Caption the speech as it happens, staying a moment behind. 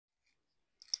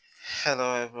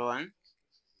Hello everyone.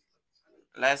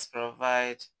 Let's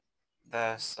provide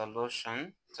the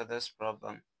solution to this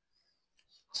problem.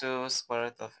 2 square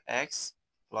root of x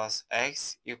plus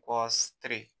x equals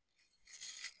 3.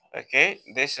 Okay,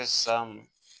 this is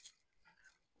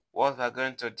what we're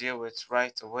going to deal with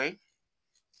right away.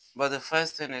 But the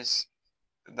first thing is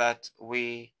that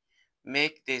we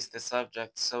make this the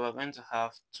subject. So we're going to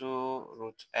have 2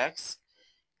 root x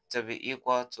to be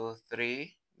equal to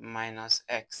 3 minus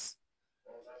x.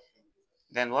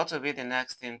 Then what will be the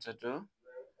next thing to do?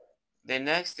 The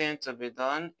next thing to be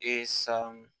done is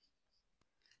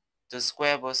to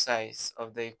square both sides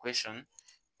of the equation,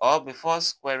 or before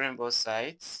squaring both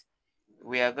sides,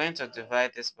 we are going to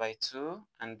divide this by 2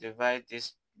 and divide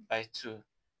this by 2.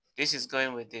 This is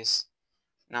going with this.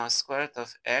 Now square root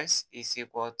of x is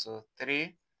equal to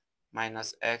 3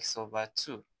 minus x over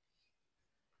 2.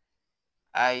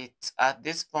 At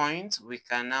this point, we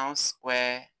can now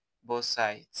square both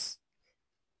sides.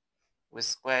 We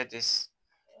square this,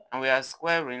 and we are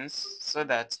squaring so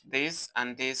that this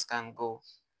and this can go.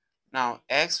 Now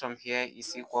x from here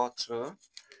is equal to,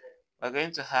 we're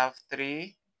going to have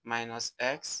 3 minus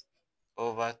x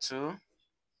over 2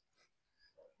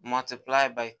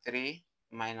 multiplied by 3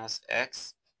 minus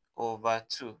x over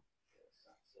 2.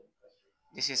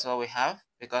 This is what we have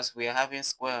because we are having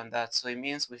square on that, so it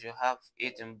means we should have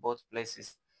it in both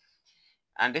places.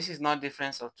 And this is not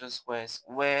difference of two squares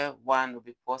where one will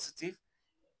be positive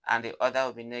and the other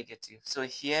will be negative. So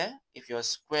here, if you're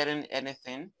squaring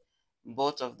anything,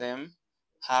 both of them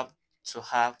have to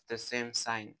have the same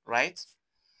sign, right?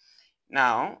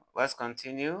 Now, let's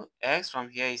continue. X from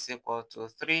here is equal to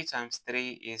 3 times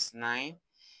 3 is 9.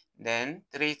 Then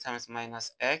 3 times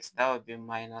minus x, that would be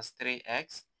minus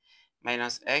 3x.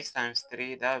 Minus x times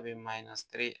 3, that would be minus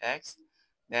 3x.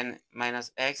 Then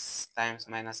minus x times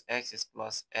minus x is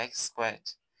plus x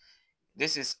squared.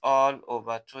 This is all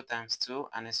over 2 times 2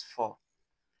 and it's 4.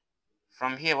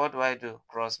 From here, what do?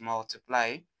 Cross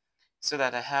multiply so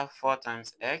that I have 4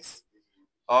 times x.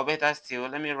 Or better still,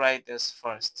 let me write this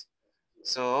first.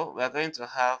 So we're going to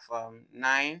have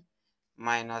 9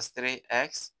 minus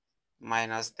 3x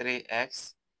minus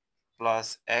 3x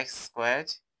plus x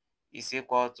squared is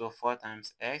equal to 4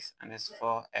 times x, and it's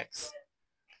 4x.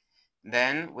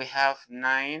 Then we have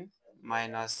 9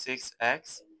 minus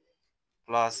 6x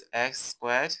plus x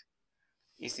squared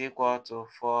is equal to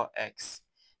 4x.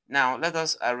 Now let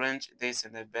us arrange this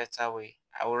in a better way.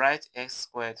 I will write x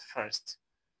squared first.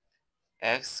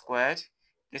 X squared,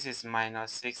 this is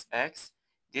minus 6x.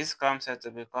 This comes out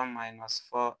to become minus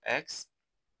 4x.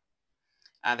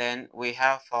 And then we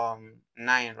have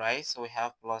 9, right? So we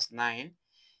have plus 9.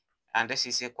 And this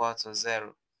is equal to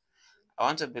 0. I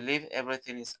want to believe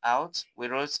everything is out. We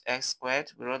wrote x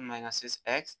squared, we wrote minus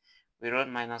 6x, we wrote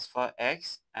minus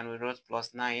 4x, and we wrote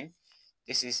plus 9.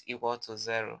 This is equal to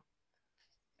 0.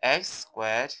 X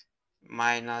squared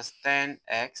minus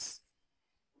 10x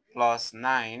plus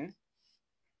 9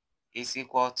 is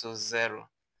equal to 0.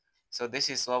 So this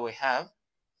is what we have.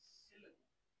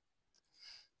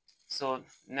 So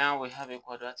now we have a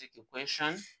quadratic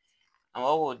equation, and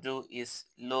what we'll do is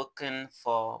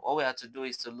what we have to do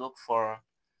is to look for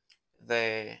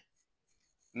the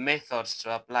methods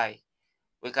to apply.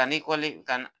 We can easily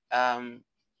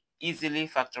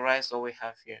factorize what we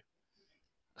have here.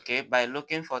 Okay, by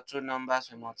looking for two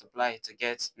numbers, we multiply to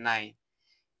get 9. I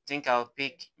think I'll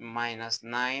pick minus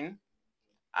 9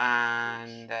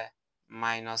 and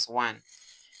minus 1,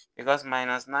 because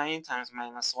minus 9 times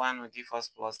minus 1 will give us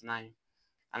plus 9,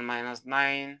 and minus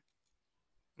 9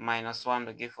 minus 1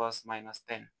 will give us minus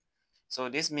 10. So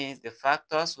this means the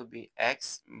factors will be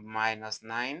x minus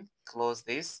 9, close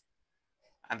this,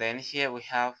 and then here we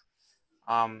have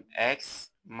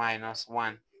x minus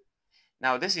 1.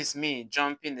 Now this is me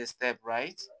jumping the step,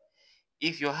 right?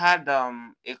 If you had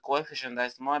a coefficient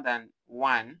that's more than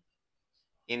 1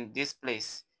 in this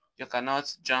place, you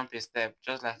cannot jump a step,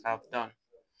 just like I've done.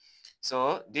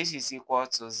 So this is equal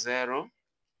to 0.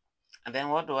 And then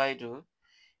what do?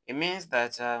 It means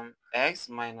that x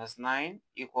minus 9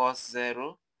 equals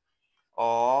 0,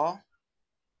 or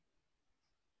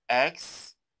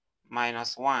x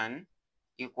minus 1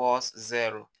 equals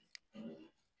 0.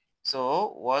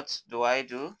 So what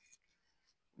do?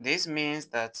 This means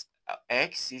that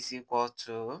x is equal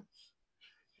to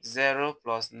 0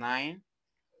 plus 9,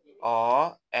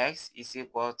 or x is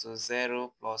equal to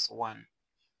 0 plus 1.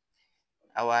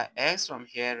 Our x from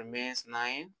here remains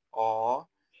 9, or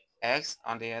x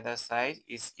on the other side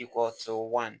is equal to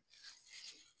 1.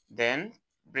 Then,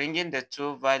 bringing the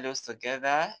two values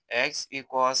together, x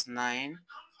equals 9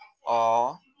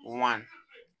 or 1.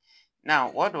 Now,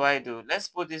 what do? Let's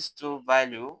put these two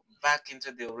value back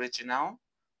into the original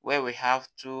where we have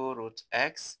 2 root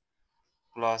x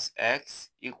plus x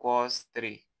equals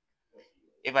 3.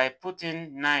 If I put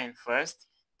in 9 first,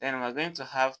 then we're going to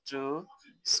have 2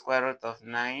 square root of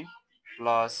 9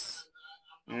 plus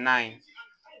 9.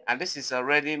 And this is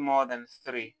already more than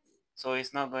 3. So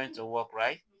it's not going to work,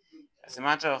 right? As a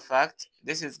matter of fact,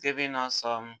 this is giving us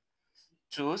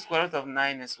 2 square root of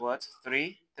 9 is what?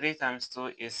 3. 3 times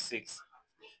 2 is 6.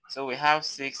 So we have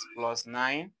 6 plus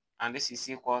 9, and this is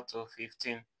equal to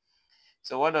 15.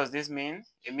 So what does this mean?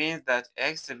 It means that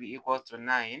x to be equal to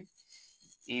 9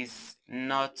 is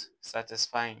not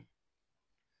satisfying.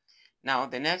 Now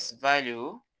the next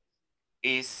value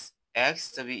is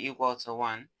x to be equal to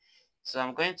 1. So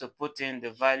I'm going to put in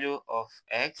the value of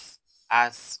x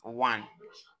as 1.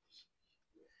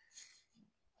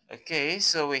 Okay,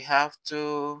 so we have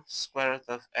 2 square root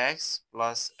of x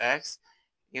plus x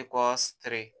equals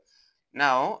 3.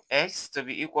 Now, x to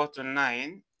be equal to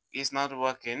 9 is not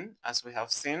working, as we have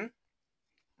seen.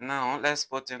 Now, let's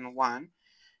put in 1.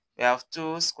 We have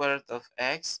 2 square root of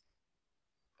x.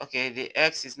 Okay, the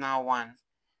x is now 1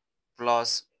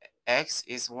 plus x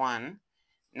is 1.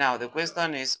 Now, the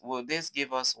question is, will this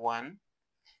give us 1?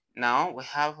 Now, we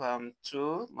have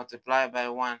 2 multiplied by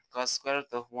 1 because square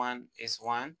root of 1 is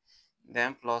 1,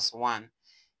 then plus 1.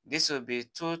 This will be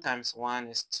 2 times 1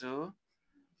 is 2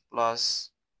 plus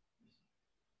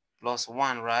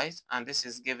 1, right? And this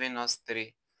is giving us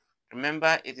 3.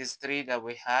 Remember, it is 3 that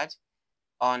we had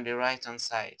on the right hand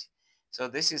side. So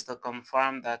this is to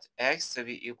confirm that x to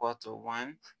be equal to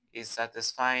 1 is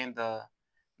satisfying the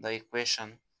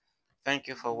equation. Thank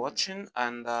you for watching,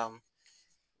 and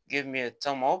give me a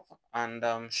thumb up and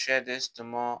share this to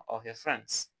more of your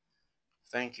friends.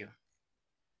 Thank you.